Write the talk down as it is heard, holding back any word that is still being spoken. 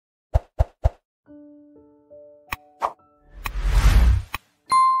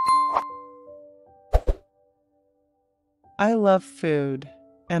I love food,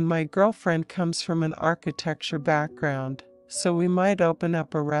 and my girlfriend comes from an architecture background, so we might open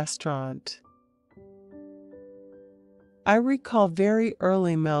up a restaurant. I recall very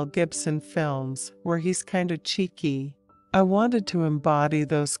early Mel Gibson films where he's kind of cheeky. I wanted to embody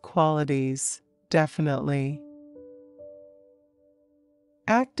those qualities, definitely.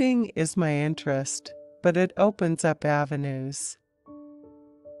 Acting is my interest, but it opens up avenues.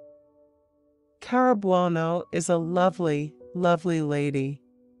 Cara Buono is a lovely, lovely lady.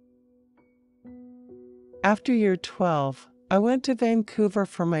 After year 12, I went to Vancouver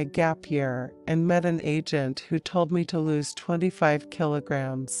for my gap year and met an agent who told me to lose 25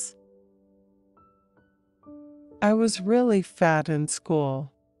 kilograms. I was really fat in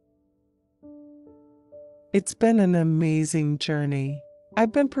school. It's been an amazing journey.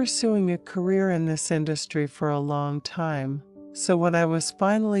 I've been pursuing a career in this industry for a long time, so when I was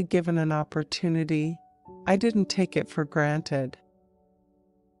finally given an opportunity, I didn't take it for granted.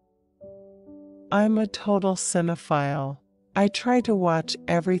 I'm a total cinephile. I try to watch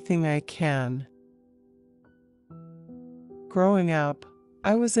everything I can. Growing up,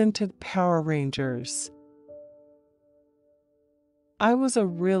 I was into Power Rangers. I was a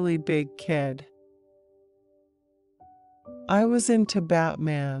really big kid. I was into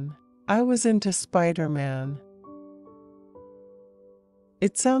Batman. I was into Spider-Man.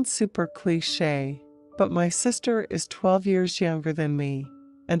 It sounds super cliché, but my sister is 12 years younger than me,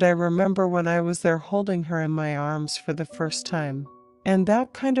 and I remember when I was there holding her in my arms for the first time. And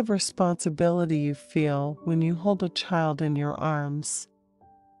that kind of responsibility you feel when you hold a child in your arms.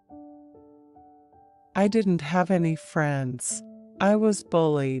 I didn't have any friends. I was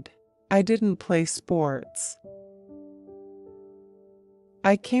bullied. I didn't play sports.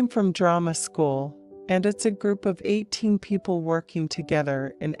 I came from drama school, and it's a group of 18 people working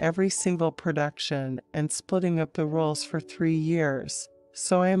together in every single production and splitting up the roles for 3 years,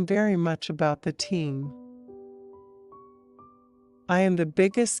 so I am very much about the team. I am the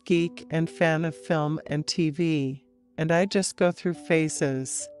biggest geek and fan of film and TV, and I just go through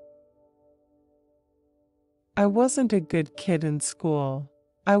phases. I wasn't a good kid in school.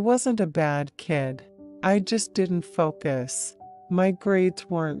 I wasn't a bad kid. I just didn't focus. My grades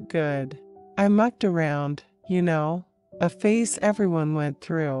weren't good. I mucked around, you know, a phase everyone went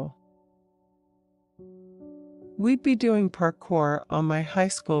through. We'd be doing parkour on my high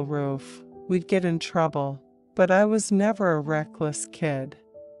school roof. We'd get in trouble, but I was never a reckless kid.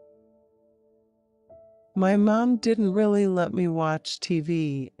 My mom didn't really let me watch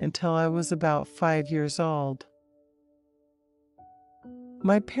TV until I was about 5 years old.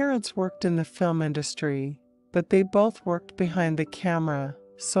 My parents worked in the film industry, but they both worked behind the camera,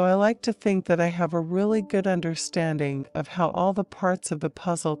 so I like to think that I have a really good understanding of how all the parts of the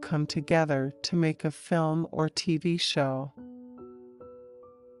puzzle come together to make a film or TV show.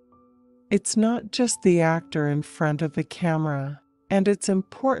 It's not just the actor in front of the camera, and it's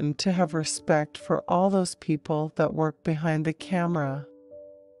important to have respect for all those people that work behind the camera.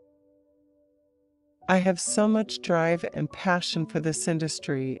 I have so much drive and passion for this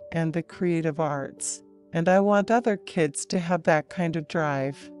industry and the creative arts. And I want other kids to have that kind of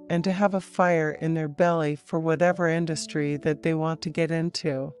drive and to have a fire in their belly for whatever industry that they want to get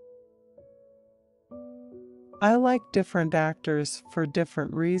into. I like different actors for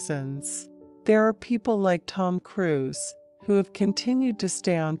different reasons. There are people like Tom Cruise, who have continued to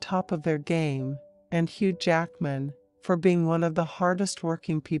stay on top of their game, and Hugh Jackman, for being one of the hardest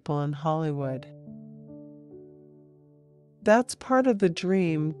working people in Hollywood. That's part of the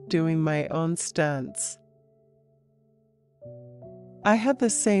dream, doing my own stunts. I have the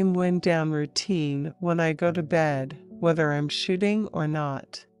same wind down routine when I go to bed, whether I'm shooting or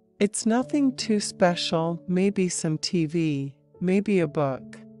not. It's nothing too special, maybe some TV, maybe a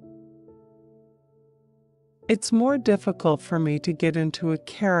book. It's more difficult for me to get into a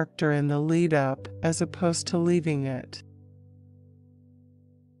character in the lead up as opposed to leaving it.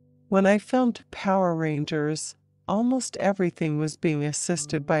 When I filmed Power Rangers, almost everything was being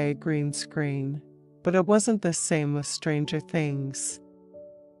assisted by a green screen. But it wasn't the same with Stranger Things.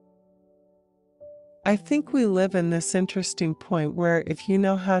 I think we live in this interesting point where if you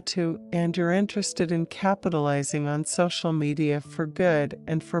know how to, and you're interested in capitalizing on social media for good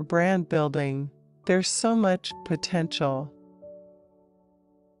and for brand building, there's so much potential.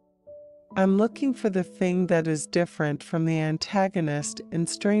 I'm looking for the thing that is different from the antagonist in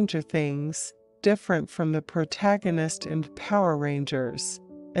Stranger Things, different from the protagonist in Power Rangers,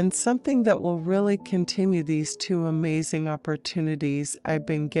 and something that will really continue these two amazing opportunities I've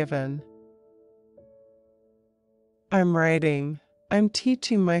been given. I'm writing. I'm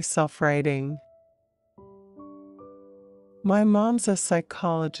teaching myself writing. My mom's a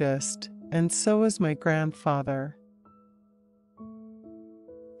psychologist, and so is my grandfather.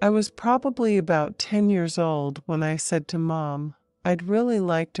 I was probably about 10 years old when I said to Mom, I'd really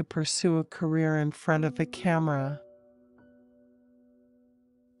like to pursue a career in front of the camera.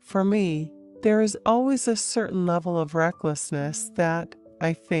 For me, there is always a certain level of recklessness that,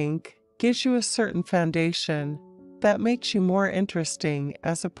 I think, gives you a certain foundation that makes you more interesting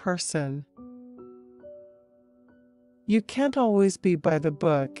as a person. You can't always be by the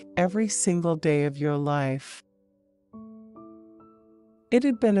book every single day of your life. It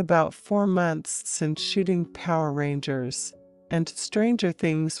had been about 4 months since shooting Power Rangers, and Stranger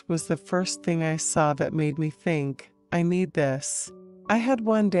Things was the first thing I saw that made me think, I need this. I had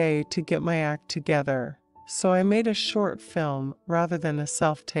one day to get my act together, so I made a short film rather than a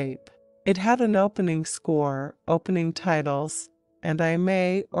self-tape. It had an opening score, opening titles, and I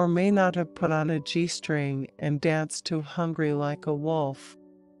may or may not have put on a G-string and danced to Hungry Like a Wolf.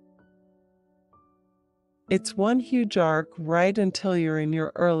 It's one huge arc right until you're in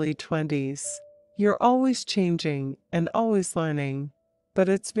your early 20s. You're always changing and always learning, but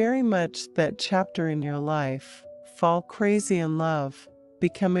it's very much that chapter in your life. Fall crazy in love,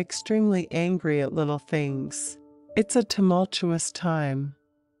 become extremely angry at little things. It's a tumultuous time.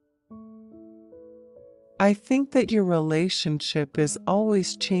 I think that your relationship is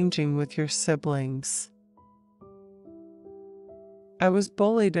always changing with your siblings. I was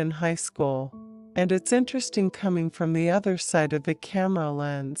bullied in high school, and it's interesting coming from the other side of the camera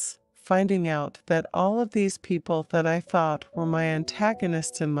lens, finding out that all of these people that I thought were my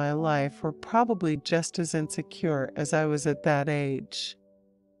antagonists in my life were probably just as insecure as I was at that age.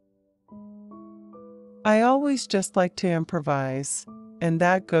 I always just like to improvise, and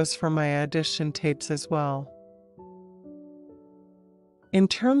that goes for my audition tapes as well. In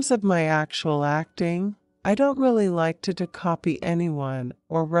terms of my actual acting, I don't really like to copy anyone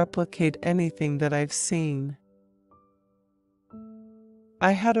or replicate anything that I've seen.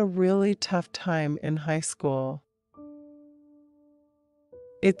 I had a really tough time in high school.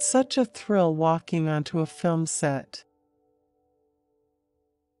 It's such a thrill walking onto a film set,